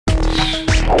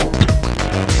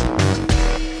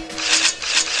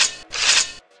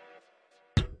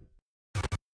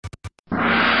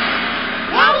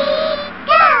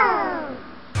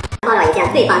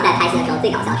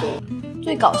最搞笑是？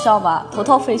最搞笑吧，头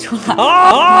套飞出来，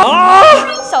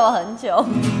笑了很久。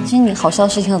其实你好笑的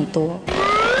事情很多。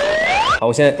好，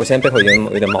我现在背后有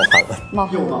点冒汗了。冒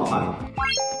汗。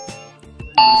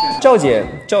赵姐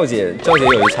有一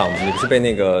场，你不是被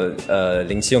那个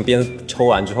07用鞭抽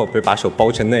完之后，不是把手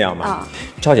包成那样吗？啊。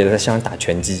赵姐在身上打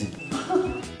拳击，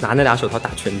拿那俩手套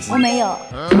打拳击。我没有。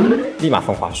立马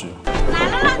放花絮。来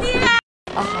了，老弟。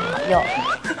啊，好，有。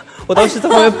我当时在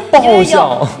旁边爆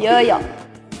笑。有。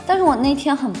但是我那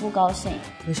天很不高兴。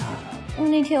为啥？因为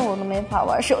那天我都没法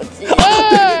玩手机。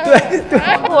对，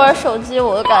不玩手机，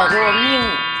我就感觉我命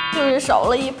就是少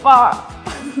了一半，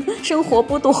生活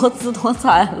不多姿多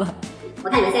彩了。我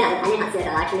看你们现在谈那场戏的时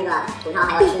候，吃那个葡萄，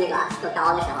还有吃那个豆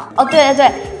糕的时候。哦，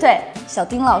对，小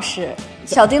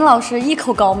丁老师一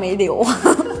口膏没流，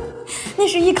那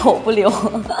是一口不流。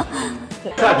关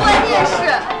键是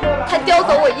他叼走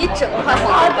我一整块红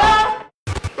豆糕。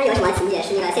那有什么情节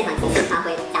是那个现场即兴发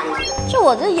挥加进去的？就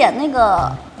我在演那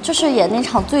个，就是演那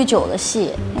场醉酒的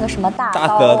戏，那个什么大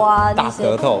刀啊，大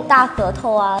核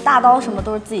桃啊，大刀什么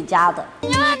都是自己加的。因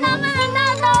为他们的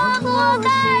大刀多带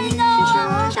呢。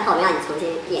待会儿我们让你重新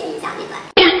演绎一下那段。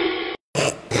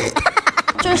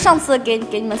就是上次给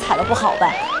你们踩的不好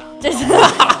呗，这次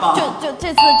这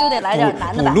次就得来点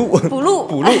难的吧。补录。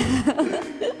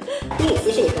丁禹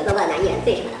兮是你合作过的男艺人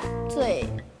最什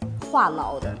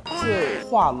么的？最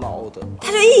话痨的。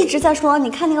他就一直在说，你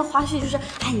看那个花絮，就是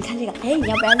哎，你看这个，哎，你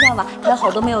要不然这样吧，还有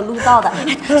好多没有录到的。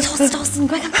哎，赵思，你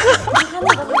快看，快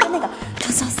看那个，赵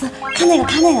思，看那个，你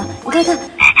看。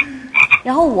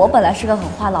然后我本来是个很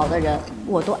话痨的人，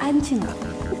我都安静了，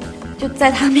就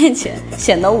在他面前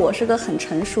显得我是个很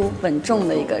成熟稳重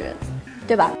的一个人，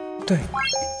对吧？对，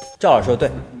赵老师说对，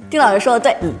丁老师说的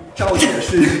对。赵姐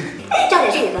是你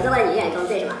合作过的女艺人中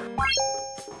最什么？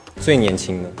最年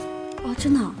轻的。哦，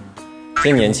真的。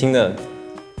最年轻的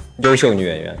优秀女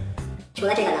演员。除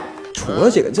了这个呢？除了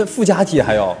这个，这附加题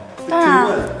还有。当然。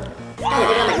赵姐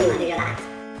对这个满意吗？对这个答案？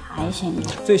还行。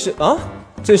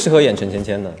最适合演陈芊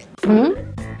芊的。你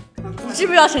知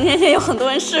不知道陈芊芊有很多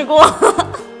人试过？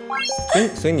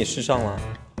所以你试上了。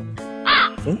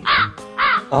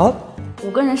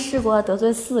5个人试过，得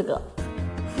罪4个。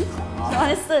希望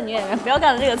那4个女演员不要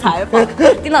干了这个采访。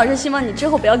丁老师希望你之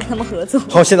后不要跟他们合作。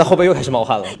好，现在后背又开始冒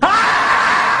汗了。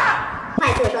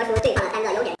快速说出对方的3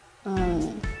个优点。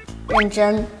认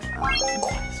真，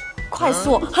快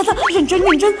速，认真。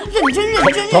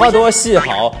头发多细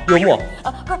好，幽默。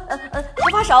头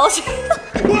发少。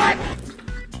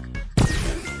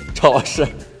赵老师。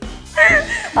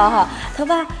好，头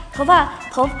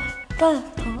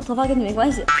发跟你没关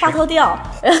系，发头掉。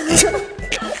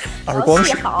耳光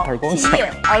小，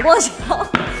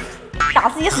打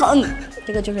自己狠，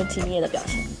这个就是敬业的表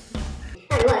现。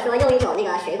那如果说用一种那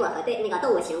个水果和那个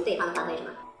动物形容对方的话，会什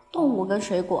么？动物跟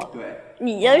水果。对。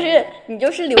你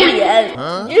就是榴莲。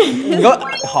你给我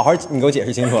好好，你给我解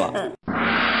释清楚了。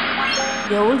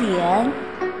榴莲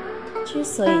之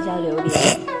所以叫榴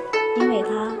莲，因为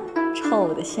它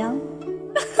臭的香，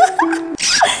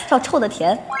臭的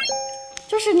甜。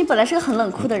就是你本来是个很冷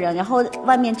酷的人，然后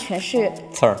外面全是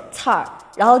刺儿，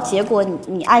然后结果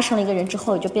你爱上了一个人之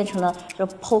后，就变成了，就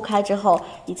剖开之后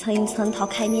一层一层掏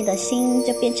开你的心，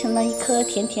就变成了一颗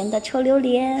甜甜的臭榴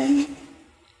莲。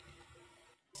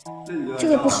这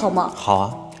个不好吗？好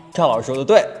啊，赵老师说的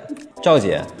对，赵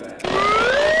姐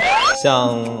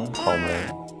像草莓。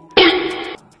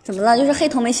怎么了？就是黑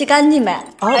头没吸干净呗？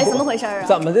哎，怎么回事啊？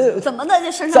怎么的？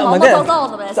这身上毛毛躁躁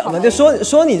的呗？怎么的？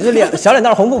说你这小脸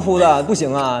蛋红扑扑的，不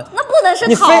行啊！那不能是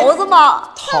桃子吗？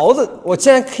桃子，我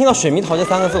现在听到水蜜桃这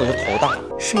3个字我就头大。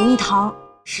水蜜桃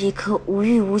是一颗无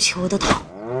欲无求的桃。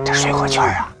这水果圈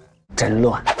啊，真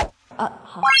乱。好，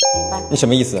明白。你什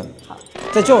么意思？好，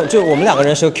在就我们2个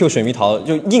人是 Q 水蜜桃，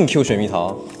就硬 Q 水蜜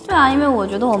桃。对啊，因为我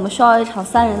觉得我们需要一场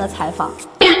3人的采访，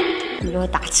你就会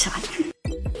打起来。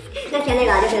那天那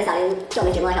个就是小林做我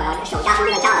们直播的时候，手扎出那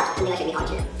个水蜜桃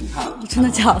汁。真的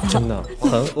假的？真的，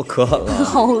我可狠了。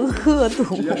好恶毒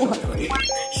啊！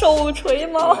手锤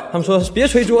吗？他们说别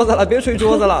捶桌子了，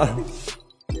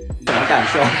什么感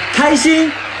受？开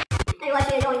心。那如果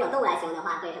是用一种动物来形容的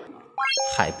话，会什么？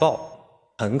海豹，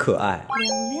很可爱。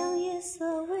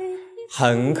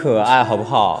很可爱，好不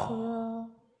好？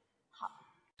好。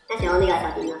那形容那个小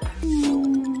丁呢？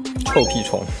臭屁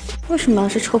虫。为什么要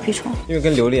是臭屁虫？因为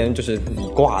跟榴莲就是一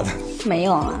挂的。没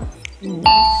有啊。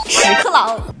屎壳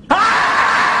郎。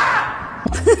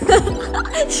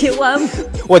千万！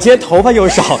我今天头发又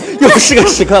少，又是个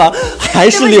屎壳郎，还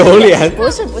是榴莲。不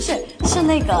是，是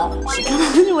那个屎壳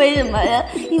郎。为什么呀？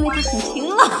因为它很勤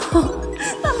劳，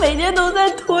它每天都在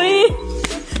推。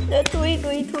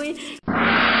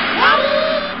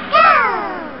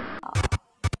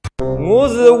我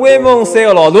是威猛3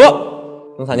个老大，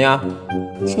侬啥人啊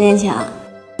？10年前啊，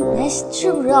哎，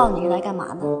知不知道你是来干嘛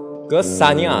的？搿是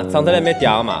啥人啊？长得来蛮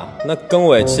嗲个嘛。那跟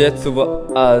回去做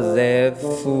在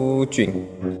夫君。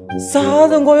啥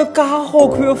辰光有介好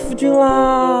看的夫君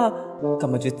啦？搿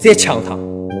么就再抢趟。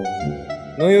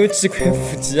侬有几块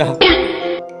腹肌啊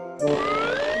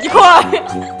？1块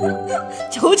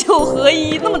，99合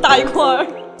一，那么大一块，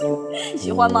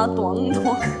喜欢吗？咚。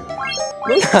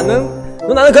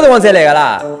侬哪能搿辰光才来个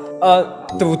啦？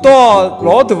大刀，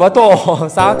老大个刀，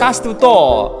啥介许多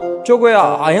刀，交关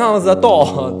行样子的刀，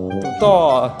大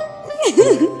刀。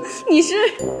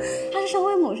他是上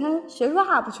威猛山学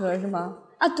rap 去了是吗？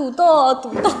啊，赌斗。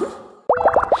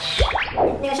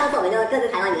那个上次我们就各自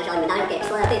采访你的时候，你们当时给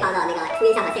说了对方的那个初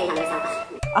印象和现印象的想法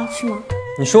啊？是吗？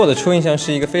你说我的初印象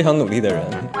是一个非常努力的人，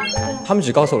他们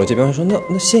只告诉我了这边说那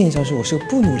现印象是我是个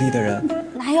不努力的人。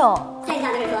哪有？现印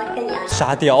象就是说跟你一样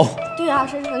沙雕。对啊，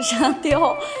是个沙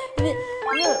雕，因为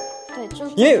对，就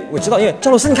是因为我知道，因为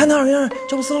赵老师你看那儿，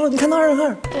赵老师你看那儿，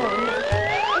对，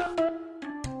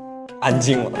安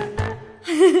静了。